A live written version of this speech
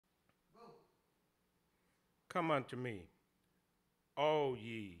Come unto me, all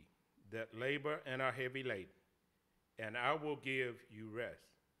ye that labor and are heavy laden, and I will give you rest.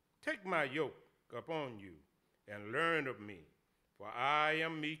 Take my yoke upon you and learn of me, for I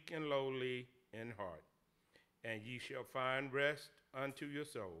am meek and lowly in heart, and ye shall find rest unto your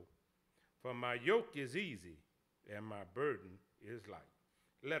soul. For my yoke is easy and my burden is light.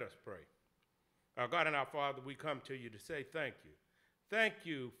 Let us pray. Our God and our Father, we come to you to say thank you. Thank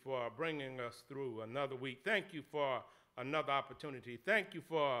you for bringing us through another week. Thank you for another opportunity. Thank you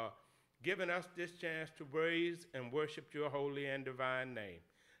for giving us this chance to praise and worship your holy and divine name.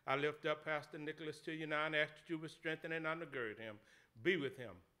 I lift up Pastor Nicholas to you now and ask that you would strengthen and undergird him. Be with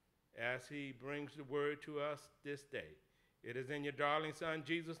him as he brings the word to us this day. It is in your darling Son,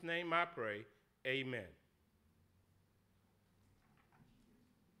 Jesus' name, I pray. Amen.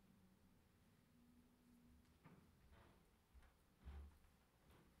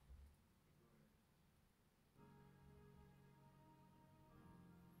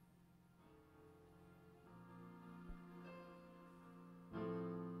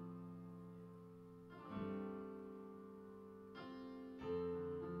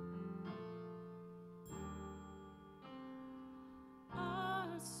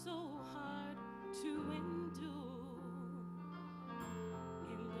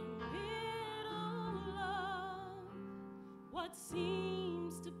 What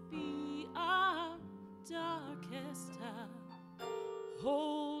seems to be our darkest hour,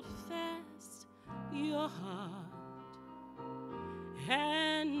 hold fast your heart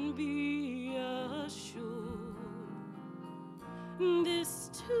and be assured this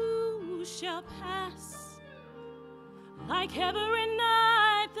too shall pass, like every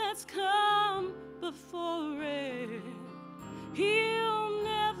night that's come before it. He'll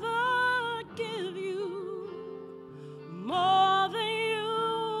never give you more than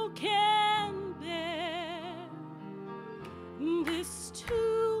you can bear. This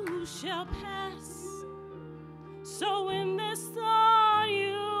too shall pass. So in this thought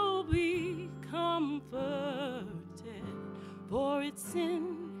you'll be comforted, for it's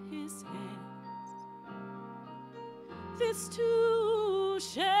in his hands. This too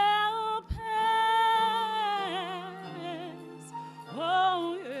shall pass.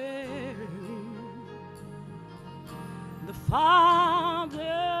 Oh yeah. The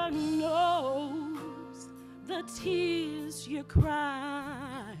Father knows the tears you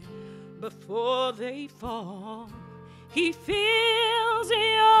cry before they fall. He feels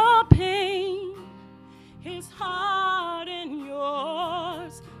your pain. His heart and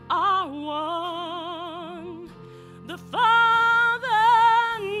yours are one. The Father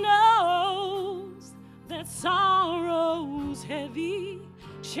knows that sorrow's heavy,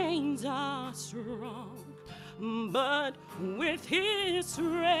 chains are strong. But with his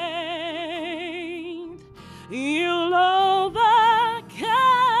strength, you'll overcome,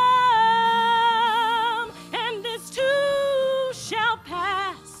 and this too shall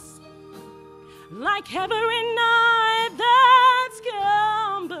pass, like every night that's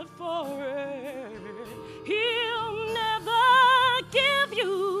come before it. He'll never give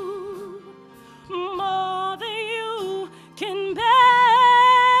you more than you can bear.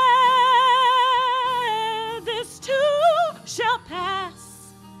 Shall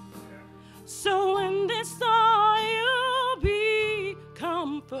pass. So in this thought you'll be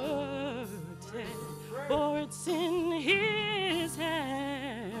comforted, for it's in his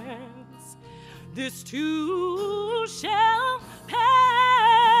hands. This too shall pass.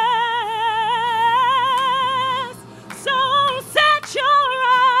 So set your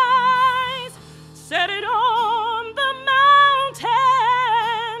eyes, set it on the mountain,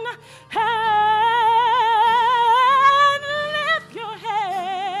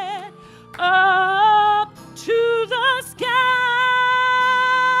 up to the sky,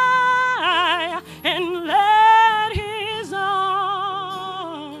 and let his arms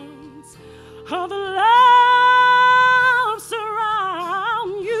of love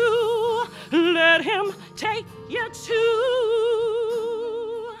surround you. Let him take you to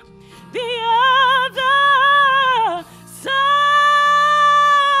the other side.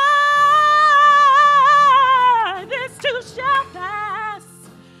 This too shall pass,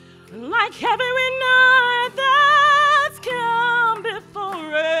 like every night that's come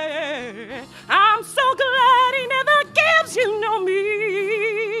before it. I'm so glad he never gives you no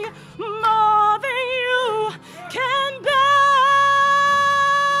me more than you can bear.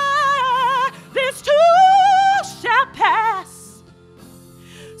 This too shall pass.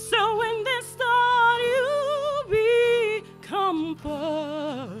 So in this thought you'll be comforted,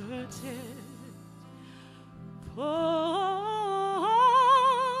 for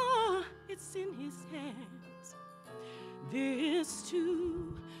it's in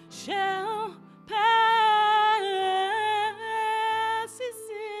shall pass is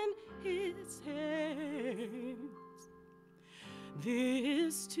in his hands.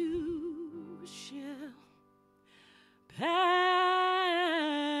 This too shall pass.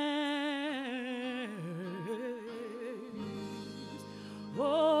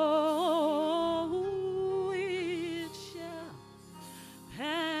 Oh, it shall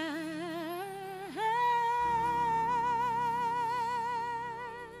pass.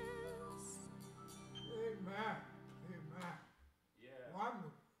 Amen. Amen. Yeah.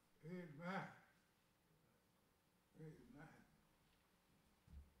 Wonderful. Amen. Amen.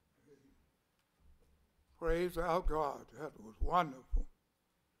 Praise our God. That was wonderful.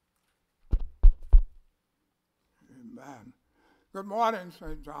 Amen. Good morning,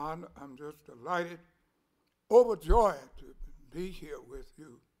 St. John. I'm just delighted, overjoyed to be here with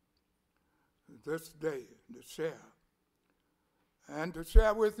you this day to share. And to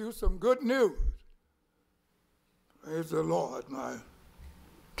share with you some good news. Praise the Lord. My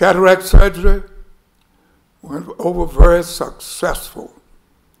cataract surgery went over very successful.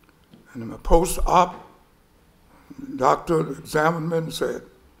 And in my post-op, the doctor examined me and said,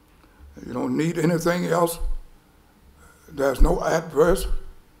 you don't need anything else. There's no adverse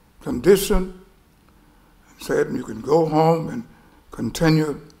condition. He said you can go home and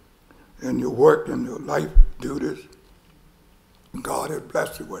continue in your work and your life duties. God has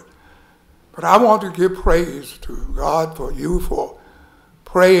blessed you with. But I want to give praise to God for you for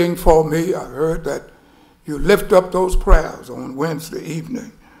praying for me. I heard that you lift up those prayers on Wednesday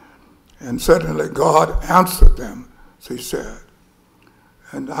evening. And certainly God answered them, she said.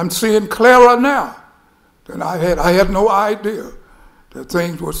 And I'm seeing clearer now than I had. I had no idea that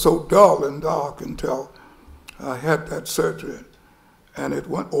things were so dull and dark until I had that surgery. And it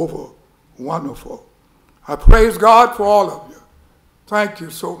went over wonderful. I praise God for all of you. Thank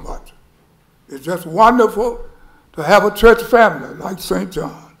you so much. It's just wonderful to have a church family like St.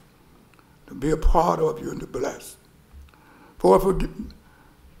 John, to be a part of you and to bless.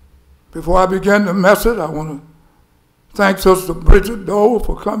 Before I begin the message, I want to thank Sister Bridget Dole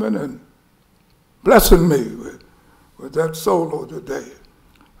for coming and blessing me with that solo today.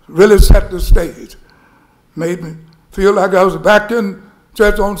 Really set the stage. Made me feel like I was back in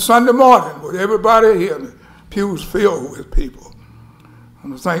church on Sunday morning with everybody here, and the pews filled with people. I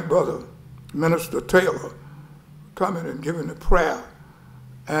want to thank Brother Minister Taylor coming and giving the prayer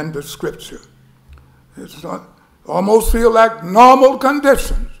and the scripture. It's not, almost feel like normal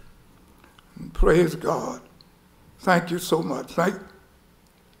conditions. And praise God. Thank you so much. Thank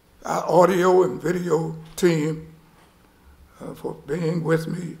our audio and video team for being with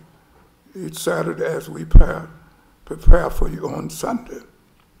me each Saturday as we prepare for you on Sunday.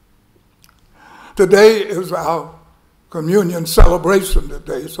 Today is our communion celebration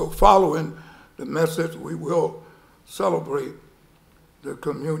today, so following the message, we will celebrate the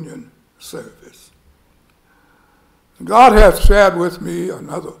communion service. God has shared with me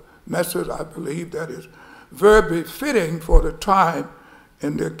another message, I believe, that is very befitting for the time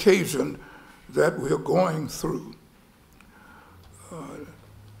and the occasion that we're going through.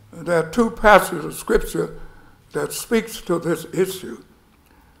 There are two passages of Scripture that speaks to this issue.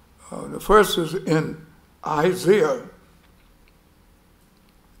 The first is in Isaiah,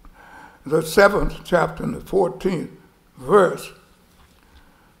 the 7th chapter and the 14th verse.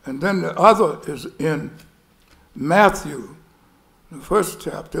 And then the other is in Matthew, the 1st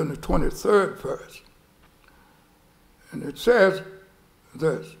chapter and the 23rd verse. And it says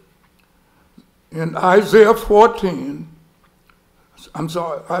this, in Isaiah 7:14,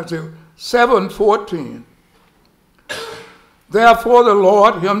 therefore the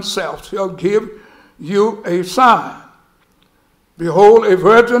Lord himself shall give you a sign. Behold, a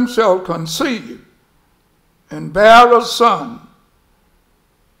virgin shall conceive and bear a son,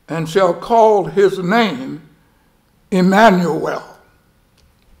 and shall call his name Emmanuel.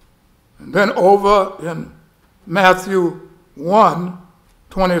 And then over in Matthew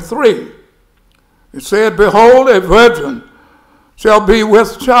 1:23, it said, behold, a virgin shall be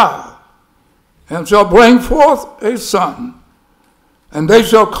with child, and shall bring forth a son, and they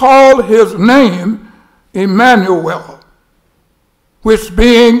shall call his name Emmanuel, which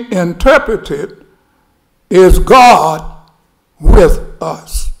being interpreted is God with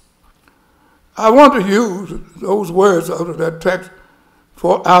us. I want to use those words out of that text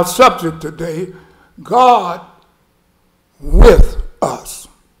for our subject today, God with us.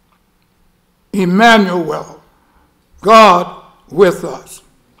 Emmanuel, God with us.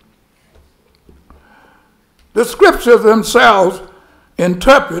 The scriptures themselves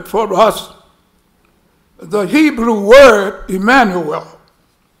interpret for us the Hebrew word Emmanuel,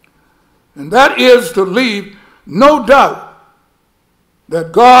 And that is to leave no doubt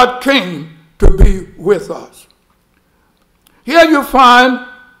that God came to be with us. Here you find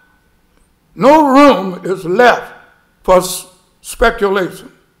no room is left for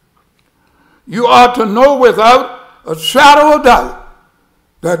speculation. You are to know without a shadow of doubt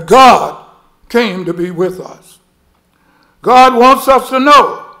that God came to be with us. God wants us to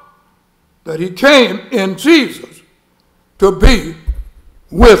know that he came in Jesus to be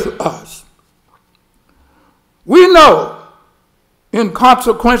with us. We know in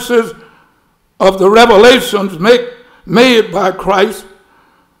consequences of the revelations made by Christ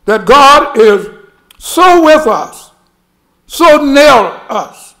that God is so with us, so near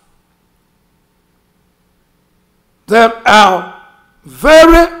us, that our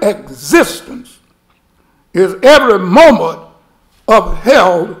very existence is every moment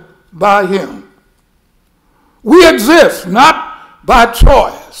upheld by him. We exist not by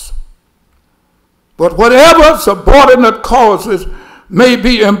choice, but whatever subordinate causes may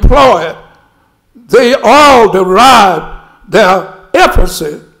be employed, they all derive their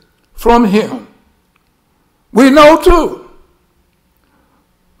efficacy from him. We know too,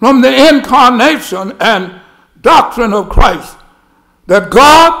 from the incarnation and doctrine of Christ, that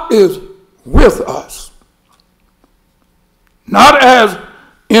God is with us, not as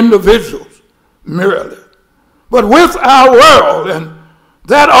individuals merely, but with our world, and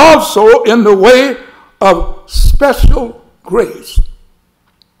that also in the way of special grace.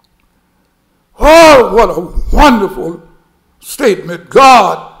 Oh, what a wonderful statement.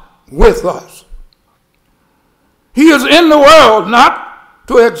 God with us. He is in the world not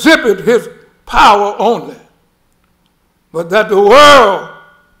to exhibit his power only, but that the world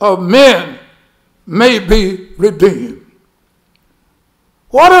of men may be redeemed.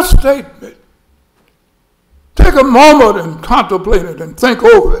 What a statement. Take a moment and contemplate it and think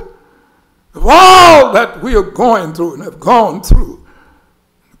over it. Of all that we are going through and have gone through,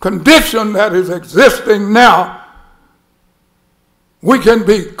 the condition that is existing now, we can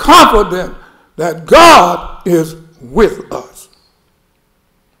be confident that God is with us.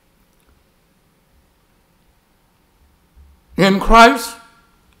 In Christ,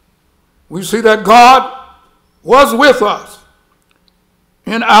 we see that God was with us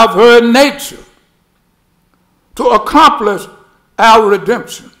in our very nature to accomplish our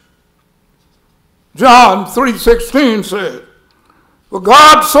redemption. John 3:16 says, "For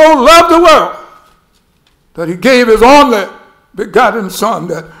God so loved the world that he gave his only begotten Son,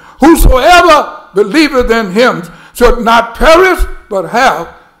 that whosoever believeth in him should not perish, but have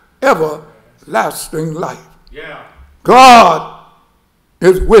everlasting life." Yeah. God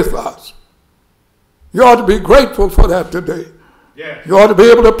is with us. You ought to be grateful for that today. Yes. You ought to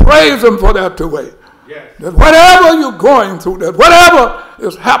be able to praise him for that today. Yes. That whatever you're going through, that whatever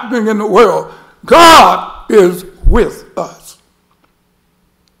is happening in the world, God is with us.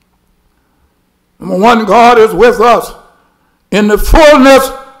 Number one, God is with us in the fullness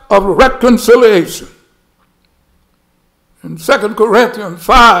of reconciliation. In 2 Corinthians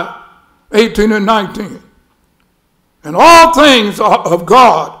 5:18 and 19. "And all things are of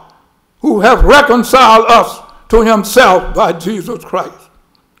God, who have reconciled us to himself by Jesus Christ,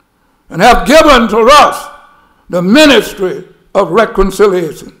 and have given to us the ministry of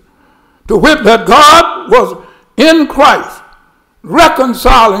reconciliation, to wit, that God was in Christ,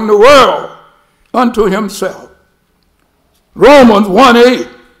 reconciling the world unto himself." Romans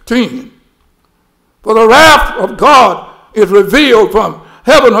 1:18. "For the wrath of God is revealed from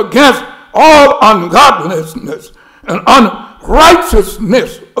heaven against all ungodliness and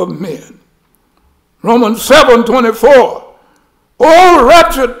unrighteousness of men." Romans 7:24. "O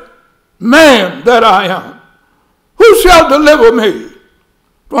wretched man that I am, who shall deliver me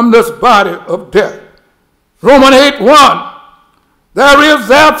from this body of death?" Romans 8:1. "There is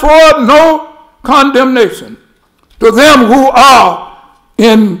therefore no condemnation to them who are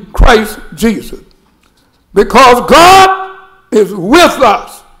in Christ Jesus, because God is with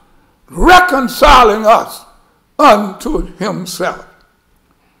us, reconciling us unto himself."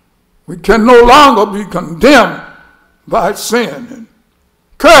 We can no longer be condemned by sin and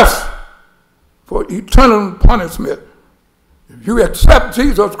cursed for eternal punishment if you accept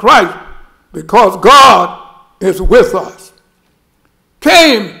Jesus Christ, because God is with us,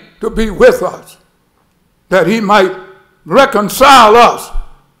 came to be with us, that he might reconcile us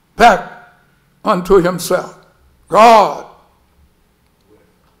back unto himself. God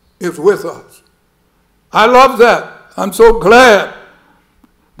is with us. I love that. I'm so glad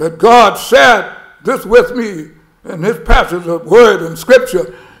that God shared this with me in his passage of word and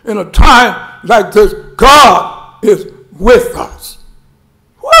scripture in a time like this. God is with us.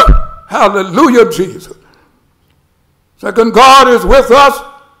 Woo! Hallelujah, Jesus. Second, God is with us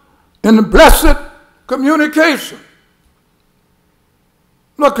in the blessed communication.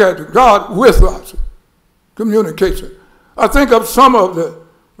 Look at it, God with us, communication. I think of some of the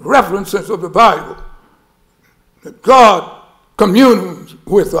references of the Bible that God communes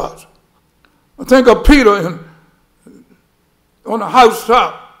with us. I think of Peter on the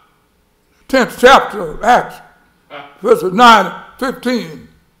housetop, 10th chapter of Acts, verses 9 and 15.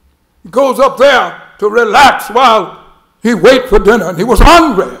 He goes up there to relax while he waits for dinner, and he was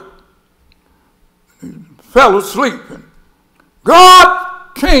hungry. He fell asleep, and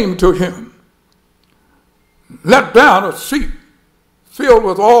God came to him, let down a seat filled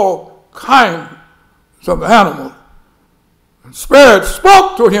with all kinds of animals. And Spirit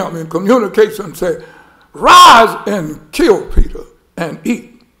spoke to him in communication and said, rise and kill Peter and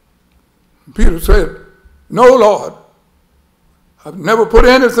eat. And Peter said, no, Lord, I've never put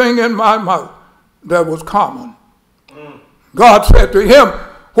anything in my mouth that was common. God said to him,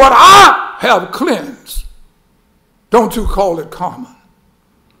 what I have cleansed, don't you call it common.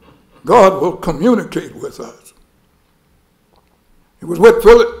 God will communicate with us. He was with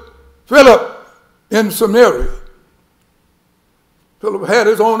Philip in Samaria. Philip had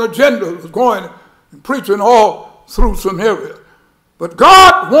his own agenda. He was going and preaching all through Samaria. But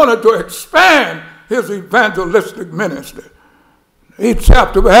God wanted to expand his evangelistic ministry. 8th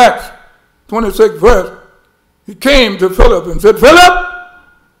chapter of Acts, 26th verse, he came to Philip and said, Philip,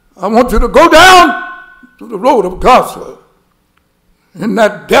 I want you to go down to the road of Gaza in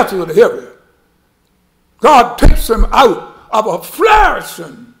that desolate area. God takes him out of a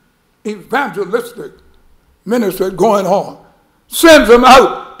flourishing evangelistic ministry going on, sends him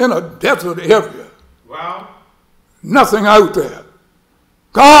out in a desert area. Wow. Nothing out there.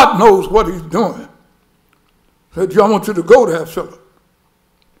 God knows what he's doing. Said, I want you to go there, Philip.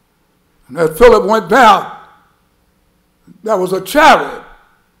 And as Philip went down, there was a chariot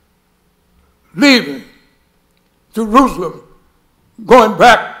leaving Jerusalem, going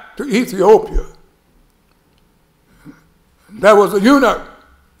back to Ethiopia. There was a eunuch,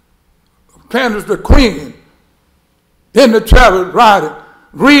 Candace the queen, in the chariot riding,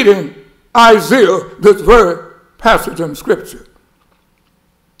 reading Isaiah, this very passage in Scripture,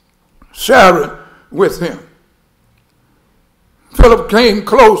 sharing with him. Philip came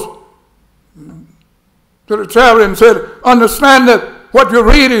close to the chariot and said, understand that what you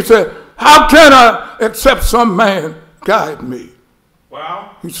read, he said, how can I except some man guide me?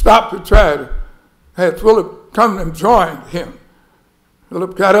 Wow. He stopped the chariot, had Philip come and join him.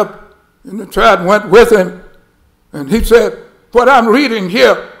 Philip got up in the chariot and went with him, and he said, what I'm reading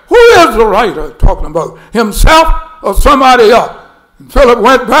here, who is the writer talking about, himself or somebody else? And Philip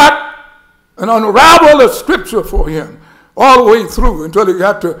went back and unraveled the scripture for him all the way through until he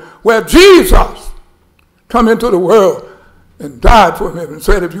got to where Jesus come into the world and died for him and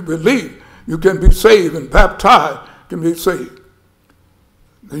said, if you believe, you can be saved, and baptized can be saved.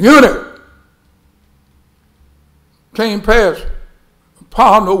 The eunuch came past a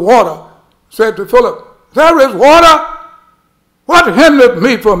pond of water, said to Philip, there is water. What hindered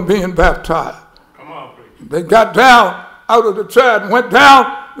me from being baptized? Come on, please. They got down out of the chariot and went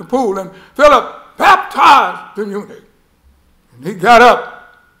down the pool, and Philip baptized the eunuch. And he got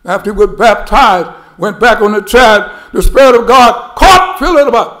up after he was baptized, went back on the chariot. The Spirit of God caught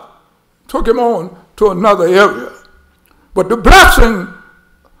Philip up, took him on to another area. But the blessing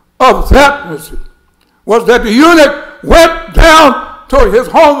of that message was that the eunuch went down to his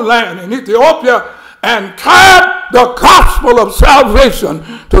homeland in Ethiopia and carried the gospel of salvation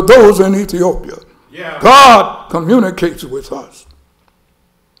to those in Ethiopia. Yeah. God communicates with us.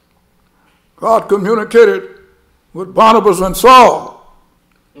 God communicated with Barnabas and Saul.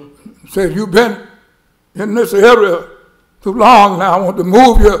 He said, you've been in this area too long now. I want to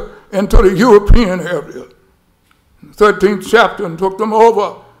move you into the European area. In the 13th chapter, and took them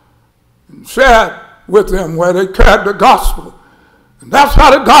over and shared with them where they carried the gospel. And that's how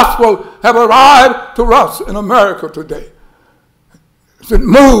the gospel have arrived to us in America today. It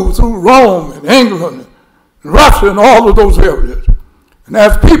moved through Rome and England and Russia and all of those areas. And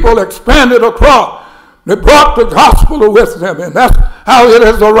as people expanded across, they brought the gospel with them. And that's how it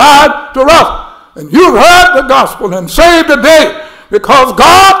has arrived to us. And you've heard the gospel and saved today because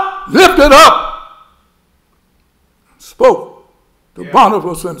God lifted up, spoke to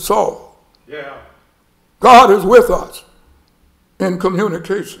Barnabas and Saul. Yeah. God is with us in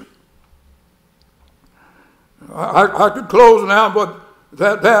communication. I could close now, but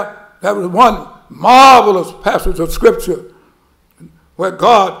that was one marvelous passage of Scripture where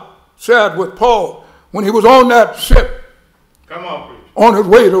God shared with Paul when he was on that ship. Come on, please. on his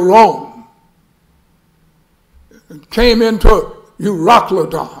way to Rome. It came into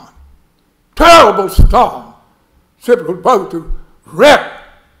Euroclydon. Terrible storm. Ship was about to wreck,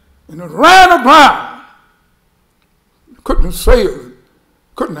 and it ran aground. Couldn't sail,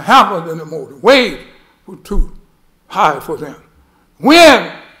 couldn't handle it anymore. The waves were too high for them.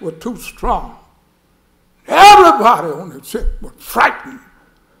 Wind was too strong. Everybody on the ship was frightened,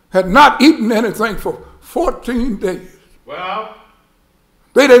 had not eaten anything for 14 days. Well,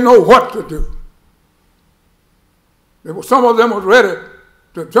 they didn't know what to do. Some of them was ready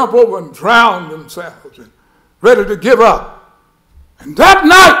to jump over and drown themselves and ready to give up. And that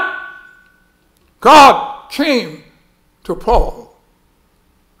night, God came to Paul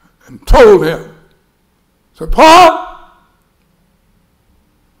and told him, said, Paul,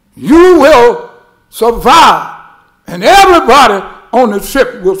 you will survive, and everybody on the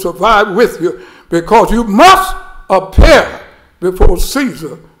ship will survive with you, because you must appear before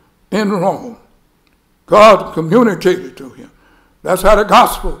Caesar in Rome. God communicated to him. That's how the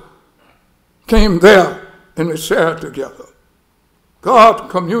gospel came there and they shared together. God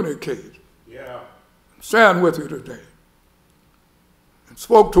communicated. yeah. I'm sharing with you today. And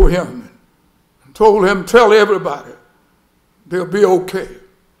spoke to him and told him, tell everybody they'll be okay.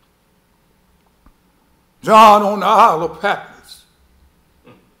 John on the Isle of Patmos,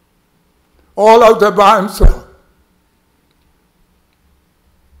 all out there by himself,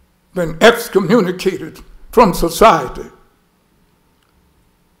 been excommunicated from society,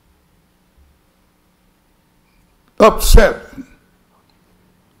 upset,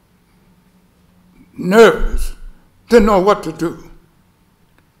 nervous, didn't know what to do.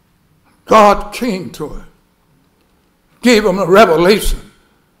 God came to him, gave him a revelation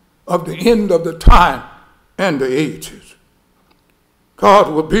of the end of the time and the ages.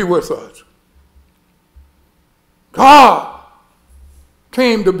 God will be with us. God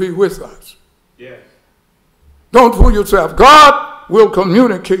came to be with us. Yes. Don't fool yourself. God will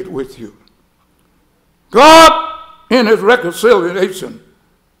communicate with you. God, in his reconciliation,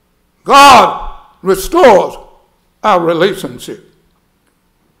 God restores our relationship.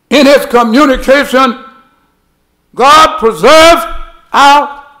 In his communication, God preserves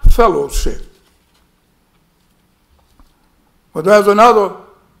our fellowship. But there's another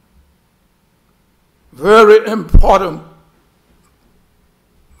very important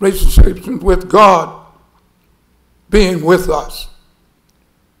relationship with God being with us.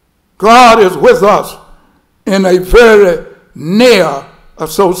 God is with us in a very near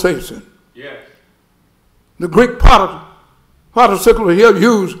association. Yes. The Greek participle here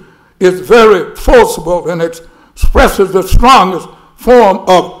used is very forcible and expresses the strongest form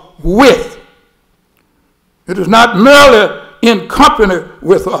of with. It is not merely in company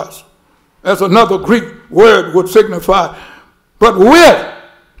with us, as another Greek word would signify, but with,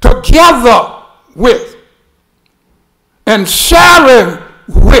 together with, and sharing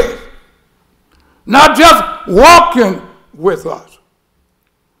with. Not just walking with us,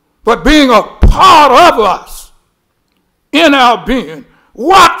 but being a part of us in our being,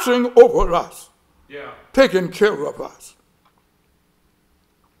 watching over us, Yeah. taking care of us.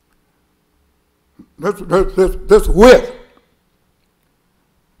 This with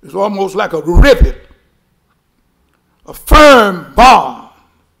is almost like a rivet, a firm bond,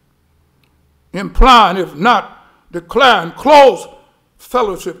 implying, if not declaring, close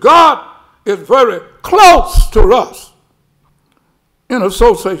fellowship. God is very close to us in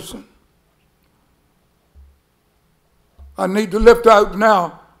association. I need to lift out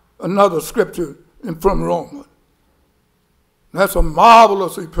now another scripture from Romans. That's a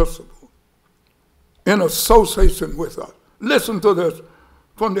marvelous epistle in association with us. Listen to this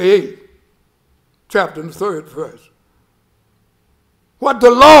from the 8th chapter and the 3rd verse. What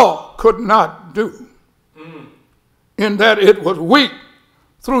the law could not do, in that it was weak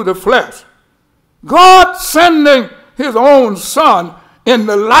through the flesh, God sending his own Son in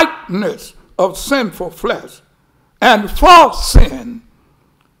the likeness of sinful flesh, and for sin,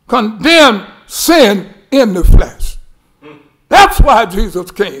 condemned sin in the flesh. That's why Jesus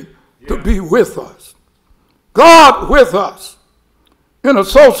came, to be with us. God with us, in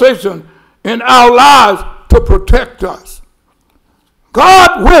association in our lives to protect us.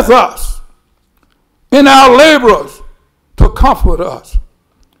 God with us in our labors to comfort us.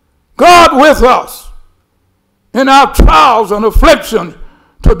 God with us in our trials and afflictions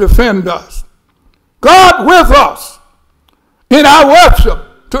to defend us. God with us in our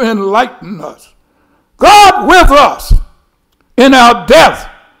worship to enlighten us. God with us in our death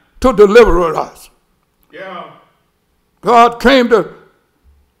to deliver us. Yeah. God came to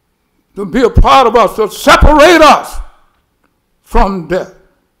be a part of us, to separate us from death.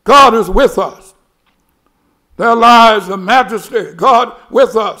 God is with us. There lies the majesty, God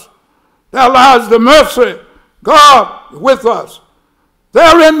with us. There lies the mercy, God with us.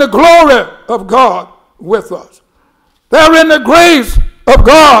 Therein the glory of God with us. Therein the grace of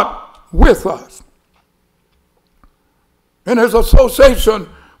God with us. In his association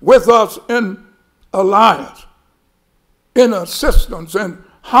with us in alliance, in assistance, in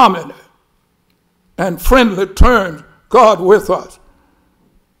harmony, and friendly terms, God with us.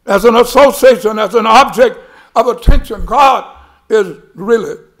 As an association, as an object of attention, God is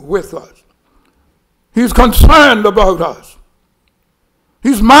really with us. He's concerned about us.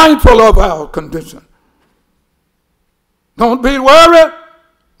 He's mindful of our condition. Don't be worried.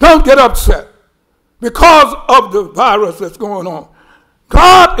 Don't get upset because of the virus that's going on.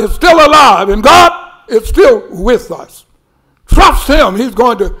 God is still alive and God is still with us. Trust him. He's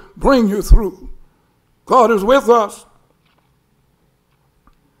going to bring you through. God is with us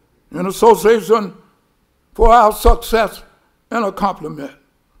in association for our success and accomplishment.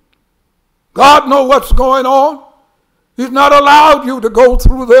 God knows what's going on. He's not allowed you to go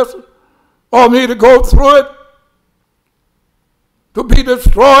through this or me to go through it, to be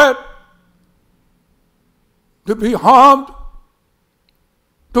destroyed, to be harmed,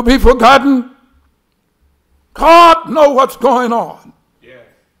 to be forgotten. God knows what's going on. Yeah.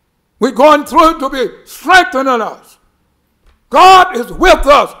 We're going through it to be strengthening us. God is with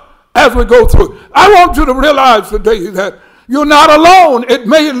us as we go through. I want you to realize today that you're not alone. It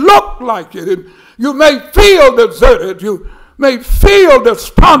may look like it. You may feel deserted. You may feel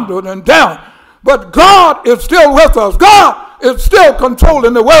despondent and down. But God is still with us. God is still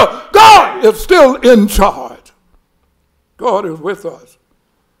controlling the world. God is still in charge. God is with us.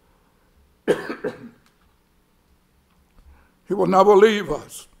 He will never leave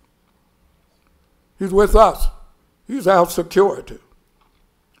us. He's with us. He's our security,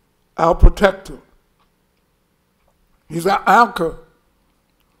 our protector. He's our anchor.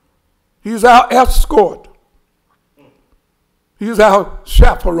 He's our escort. He's our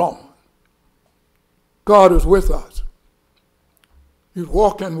chaperone. God is with us. He's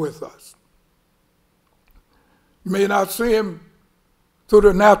walking with us. You may not see him through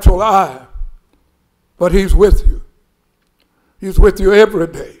the natural eye, but he's with you. He's with you every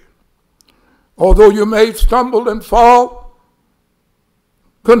day. Although you may stumble and fall,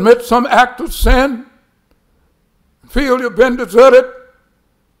 commit some act of sin, feel you've been deserted,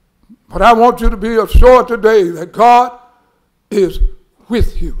 but I want you to be assured today that God is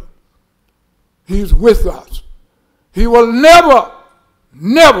with you. He's with us. He will never,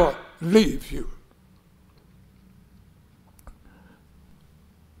 never leave you.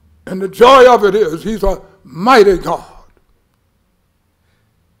 And the joy of it is he's a mighty God,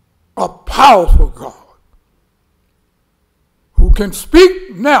 a powerful God who can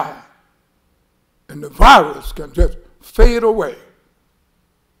speak now and the virus can just fade away.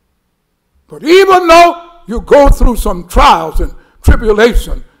 But even though you go through some trials and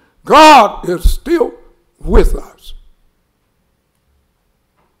tribulation, God is still with us.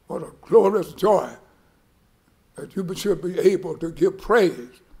 What a glorious joy that you should be able to give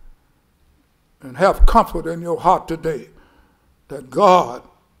praise and have comfort in your heart today that God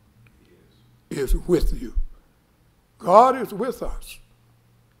is with you. God is with us.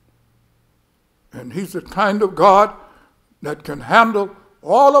 And he's the kind of God that can handle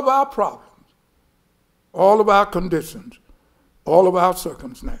all of our problems, all of our conditions, all of our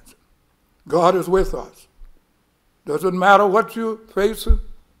circumstances. God is with us. Doesn't matter what you're facing,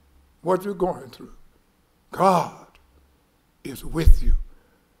 what you're going through. God is with you.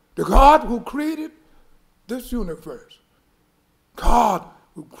 The God who created this universe, God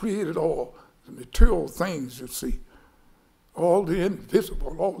who created all the material things you see, all the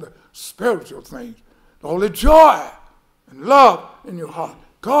invisible, all the spiritual things, all the joy and love in your heart.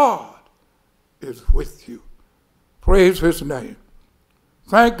 God is with you. Praise his name.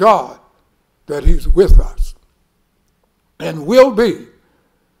 Thank God that he's with us and will be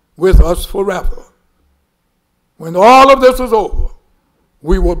with us forever. When all of this is over,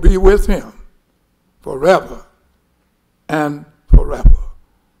 we will be with him forever and forever.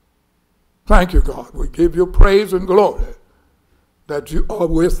 Thank you, God. We give you praise and glory that you are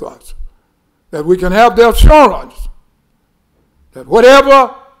with us, that we can have the assurance that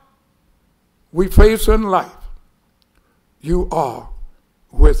whatever we face in life, you are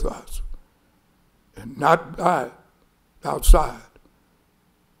with us. And not by outside,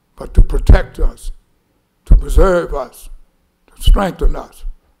 but to protect us, to preserve us, to strengthen us,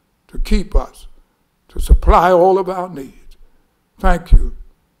 to keep us, to supply all of our needs. Thank you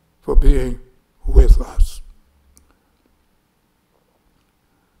for being with us.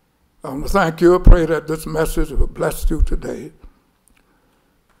 I want to thank you. I pray that this message will bless you today.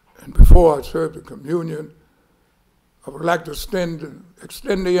 And before I serve the communion, I would like to extend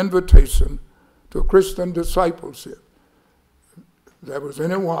the invitation to Christian discipleship. If there was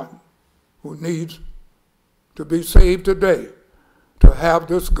anyone who needs to be saved today, to have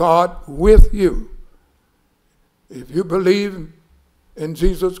this God with you, if you believe in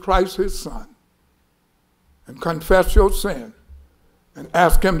Jesus Christ, his Son, and confess your sin and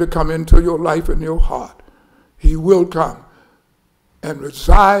ask him to come into your life and your heart, he will come and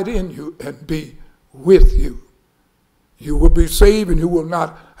reside in you and be with you. You will be saved and you will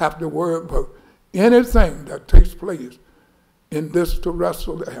not have to worry about anything that takes place in this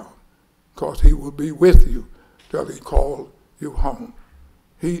terrestrial realm, because he will be with you till he calls you home.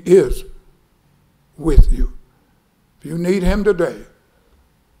 He is with you. If you need him today,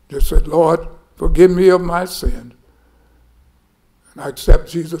 just say, Lord, forgive me of my sin, and I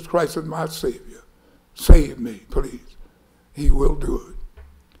accept Jesus Christ as my Savior. Save me, please. He will do it.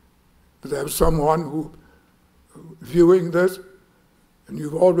 If there's someone who viewing this, and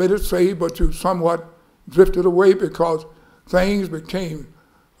you've already saved, but you somewhat drifted away because things became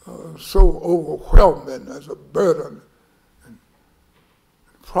so overwhelming as a burden and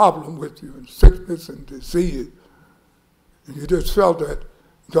problem with you, and sickness and disease, and you just felt that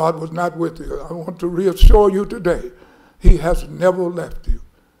God was not with you. I want to reassure you today, he has never left you.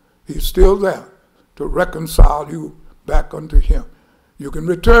 He's still there to reconcile you back unto him. You can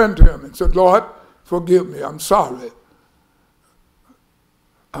return to him and say, Lord, forgive me, I'm sorry.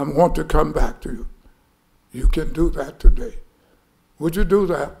 I want to come back to you. You can do that today. Would you do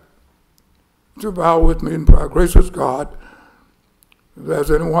that? Would you bow with me in prayer? Gracious God, if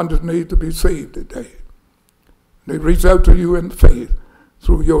there's anyone that needs to be saved today, they reach out to you in faith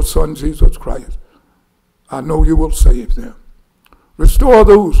through your Son, Jesus Christ, I know you will save them. Restore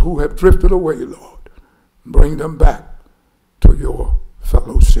those who have drifted away, Lord. Bring them back to your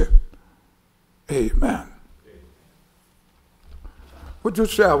fellowship. Amen. Would you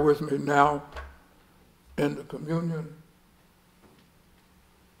share with me now in the communion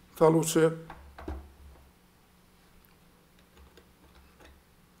fellowship?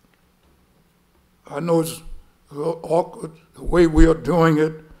 I know it's a little awkward the way we are doing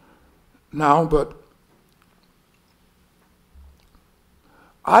it now, but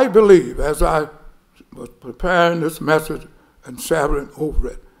I believe, as I was preparing this message and sharing over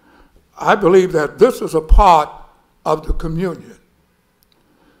it, I believe that this is a part of the communion.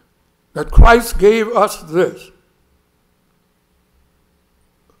 That Christ gave us this,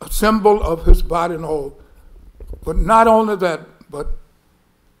 a symbol of his body and all, but not only that, but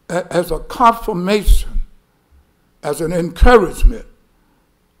as a confirmation, as an encouragement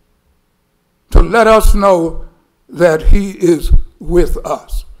to let us know that he is with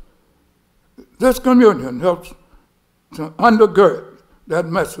us. This communion helps to undergird that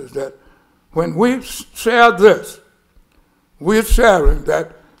message that when we share this, we're sharing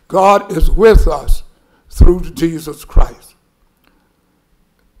that God is with us through Jesus Christ.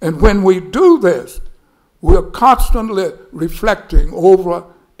 And when we do this, we're constantly reflecting over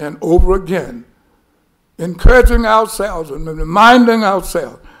and over again, encouraging ourselves and reminding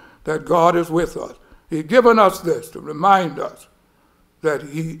ourselves that God is with us. He's given us this to remind us that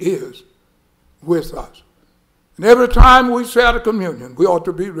he is with us. And every time we share the communion, we ought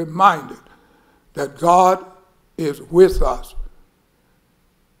to be reminded that God is with us.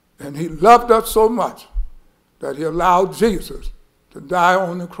 And he loved us so much that he allowed Jesus to die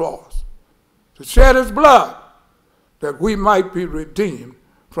on the cross, to shed his blood, that we might be redeemed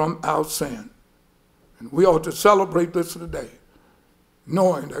from our sin. And we ought to celebrate this today,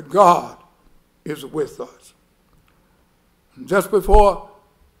 knowing that God is with us. And just before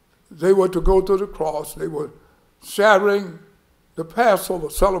they were to go to the cross, they were sharing the Passover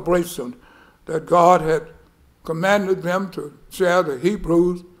celebration that God had commanded them to share, the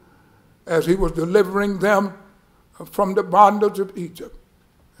Hebrews, as he was delivering them from the bondage of Egypt.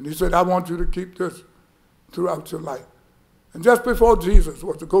 And he said, I want you to keep this throughout your life. And just before Jesus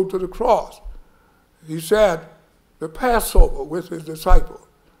was to go to the cross, he shared the Passover with his disciples.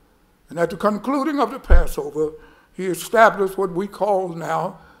 And at the concluding of the Passover, he established what we call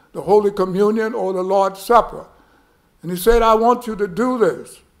now the Holy Communion or the Lord's Supper. And he said, I want you to do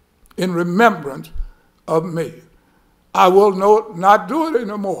this in remembrance of me. I will not do it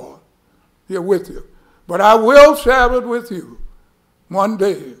anymore here with you, but I will share it with you one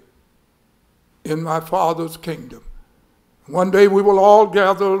day in my Father's kingdom. One day we will all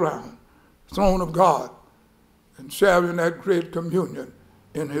gather around the throne of God and share in that great communion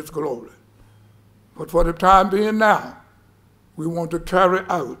in his glory. But for the time being now, we want to carry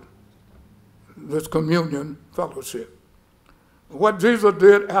out this communion fellowship. What Jesus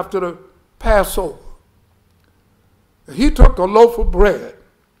did after the Passover, he took a loaf of bread,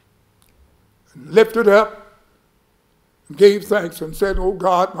 and lifted up, and gave thanks and said, "Oh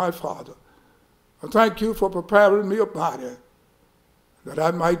God, my Father, I thank you for preparing me a body that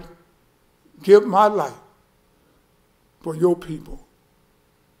I might give my life for your people."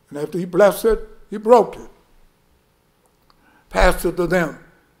 And after he blessed it, he broke it, passed it to them,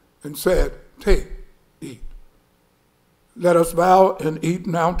 and said, "Take, eat. Let us bow and eat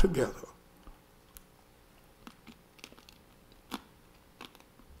now together."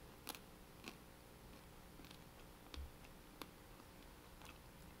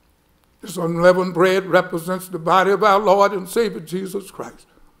 This unleavened bread represents the body of our Lord and Savior Jesus Christ.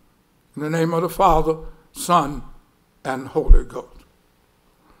 In the name of the Father, Son, and Holy Ghost.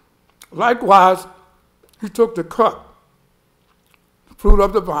 Likewise, he took the cup, the fruit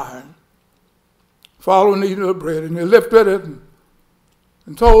of the vine, following eating the bread, and he lifted it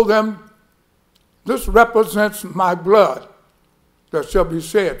and told them, "This represents my blood that shall be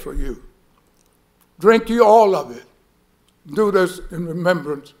shed for you. Drink ye all of it. Do this in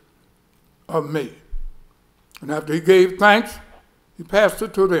remembrance of me." And after he gave thanks, he passed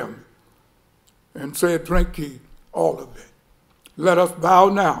it to them and said, "Drink ye all of it." Let us bow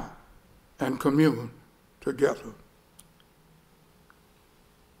now and commune together.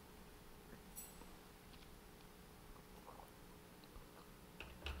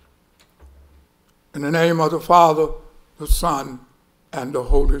 In the name of the Father, the Son, and the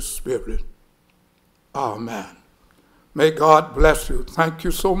Holy Spirit. Amen. May God bless you. Thank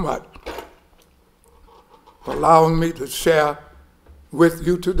you so much for allowing me to share with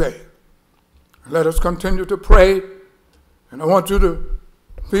you today. Let us continue to pray, and I want you to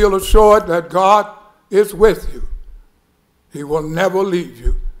feel assured that God is with you. He will never leave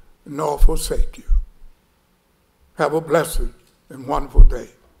you nor forsake you. Have a blessed and wonderful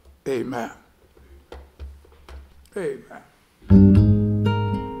day. Amen. Amen.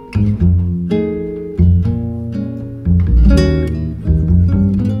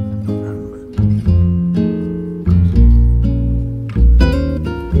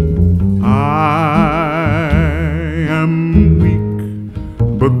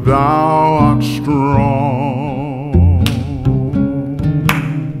 But thou art strong.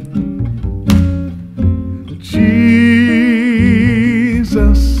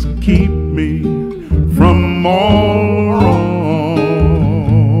 Jesus, keep me from all wrong.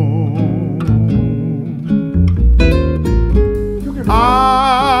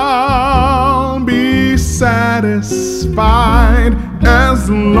 I'll be satisfied as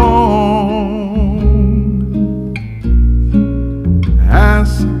long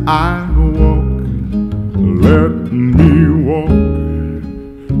as I walk, let me walk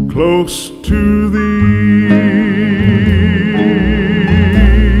close to thee.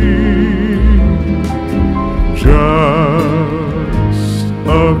 Just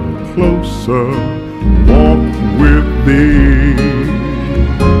a closer walk with thee.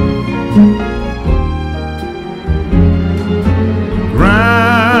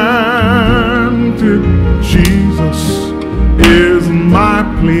 Granted, Jesus is my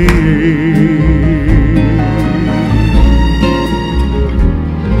plea.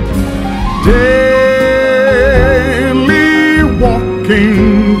 Daily walking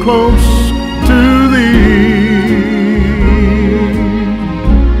close to thee,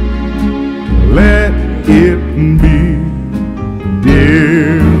 let it be,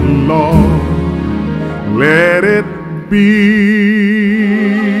 dear Lord, let it be.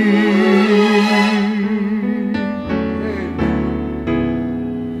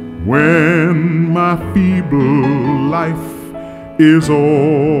 When my feeble life is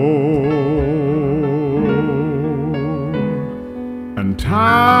o'er and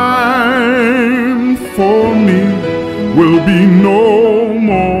time for me will be no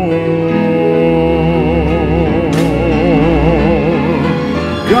more,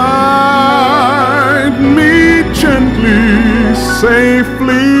 guide me gently,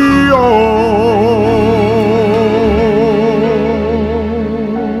 safely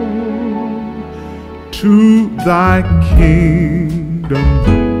to thy kingdom,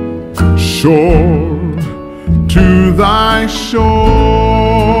 shore to thy shore.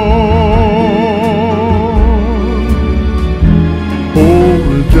 Oh,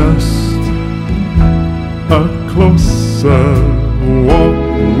 just a closer walk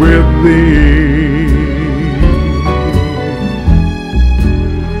with thee.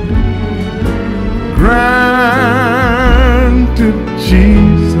 Granted,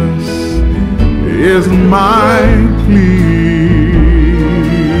 Jesus is my plea.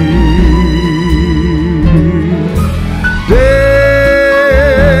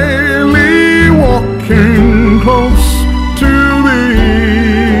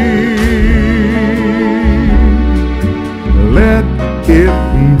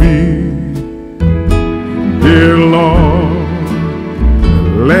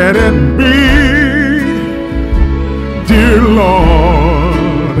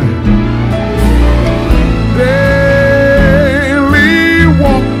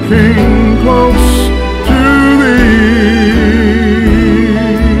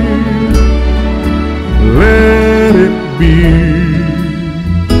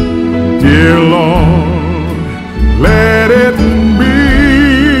 Dear Lord, let it be.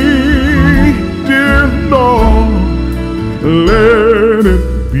 Dear Lord, let it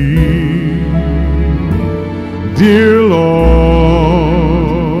be. Dear Lord,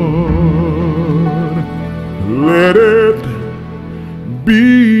 let it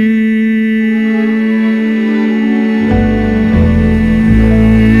be.